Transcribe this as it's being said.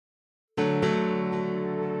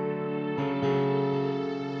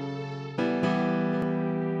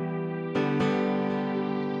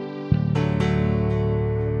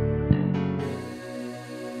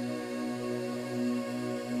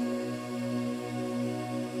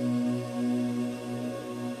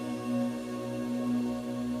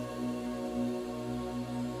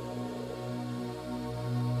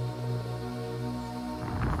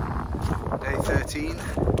13.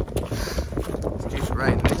 It's due to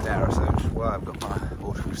rain the next hour or so, which is why I've got my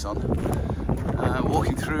waterproofs on.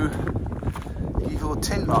 Walking through evil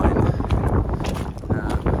tin mine.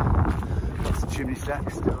 Lots of chimney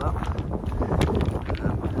stacks still up.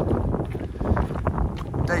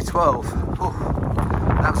 Day 12. Oh,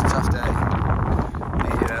 that was a tough day.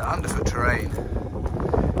 The underfoot terrain.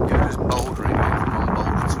 You were just bouldering from one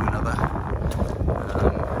boulder to another.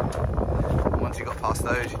 Once you got past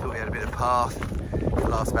those, you thought you had a bit of path. It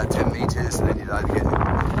lasts about 10 metres, and then you'd either get a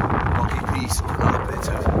rocky piece or another bit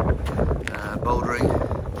of bouldering.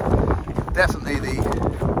 Definitely the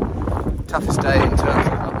toughest day in terms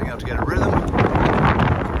of not being able to get a rhythm.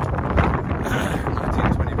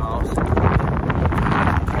 19-20 miles. So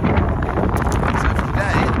for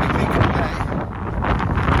today, the big thing for today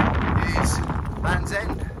is Land's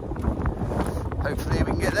End. Hopefully we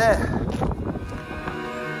can get there.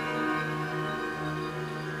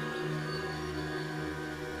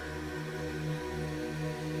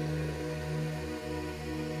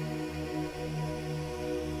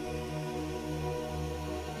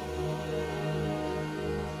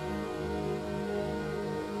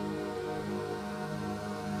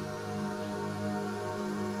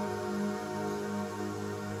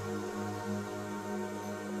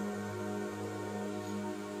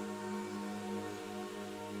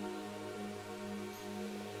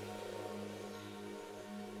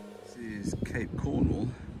 This is Cape Cornwall.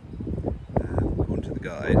 According to the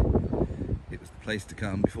guide, it was the place to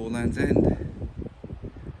come before Land's End.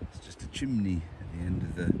 It's just a chimney at the end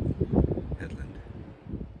of the headland.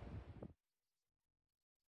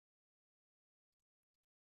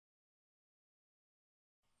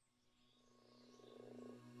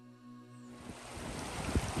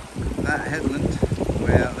 That headland,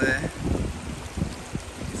 way out there,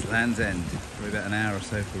 is Land's End. Probably about an hour or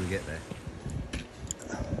so before we get there.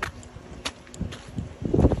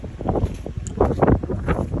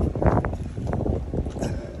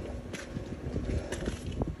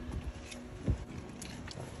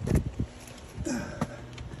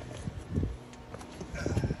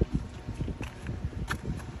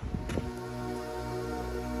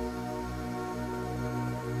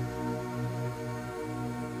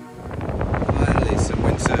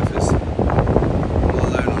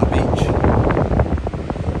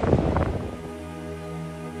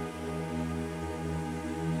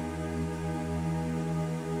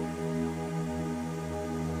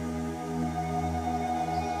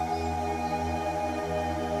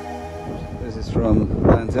 This is from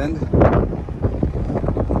Land's End,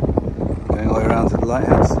 going all the way around to the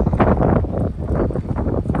lighthouse.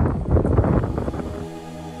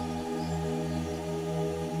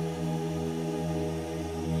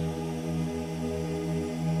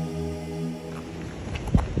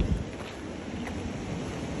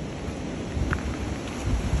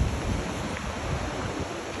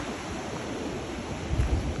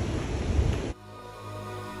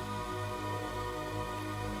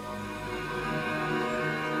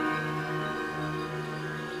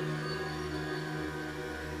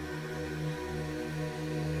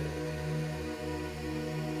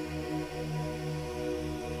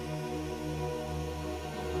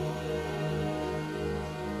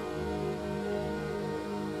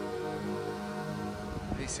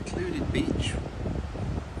 A secluded beach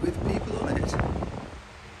with people on it.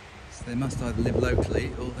 So they must either live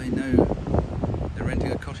locally or they know they're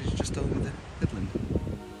renting a cottage just along the headland.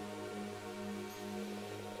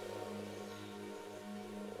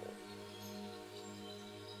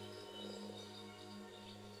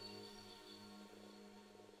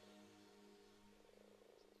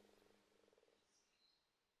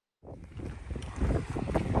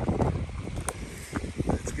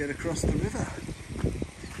 Let's get across the river.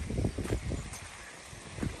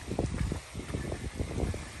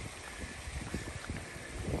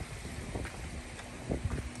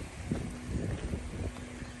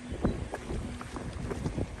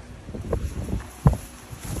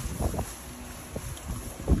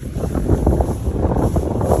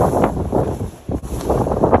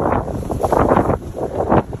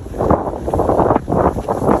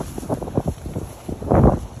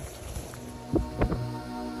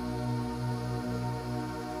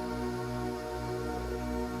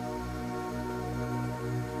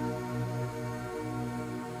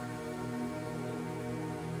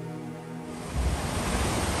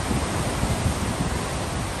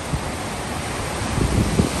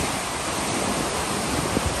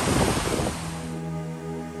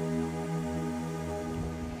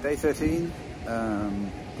 Day 13, a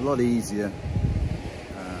lot easier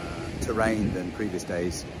terrain than previous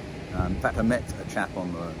days. In fact, I met a chap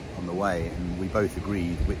on the way, and we both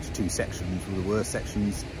agreed which 2 sections were the worst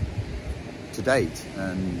sections to date,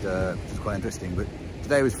 and which is quite interesting. But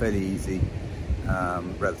today was fairly easy,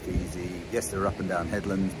 relatively easy. Yes, there were up and down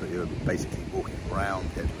headlands, but you're basically walking around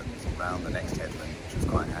headlands, around the next headland, which was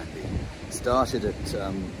quite handy. Started at what's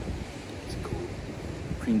it called,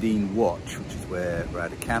 Pendeen Watch, which is where we're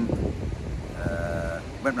at a camp.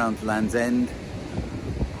 Went round to Land's End,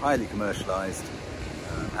 highly commercialised,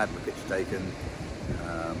 had my picture taken,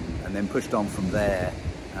 and then pushed on from there.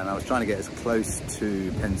 And I was trying to get as close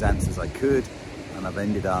to Penzance as I could, and I've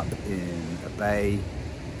ended up in a bay.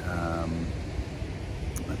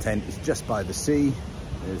 My tent is just by the sea.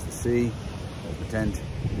 There's the sea, there's the tent.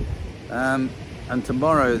 And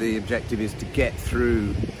tomorrow the objective is to get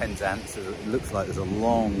through Penzance. It looks like there's a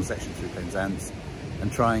long section through Penzance,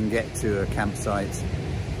 and try and get to a campsite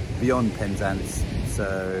beyond Penzance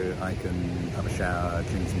so I can have a shower,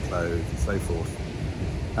 clean some clothes and so forth.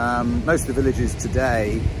 Most of the villages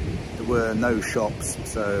today, there were no shops,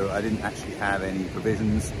 so I didn't actually have any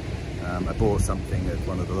provisions. I bought something at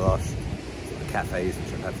one of the last sort of cafes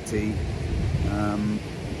which I have tea.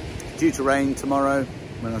 Due to rain tomorrow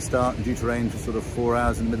when I start, and due to rain for sort of 4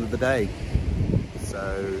 hours in the middle of the day.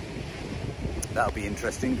 So that'll be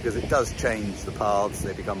interesting because it does change the paths,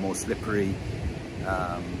 they become more slippery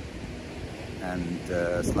and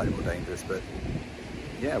slightly more dangerous, but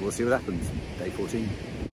yeah, we'll see what happens. Day 14.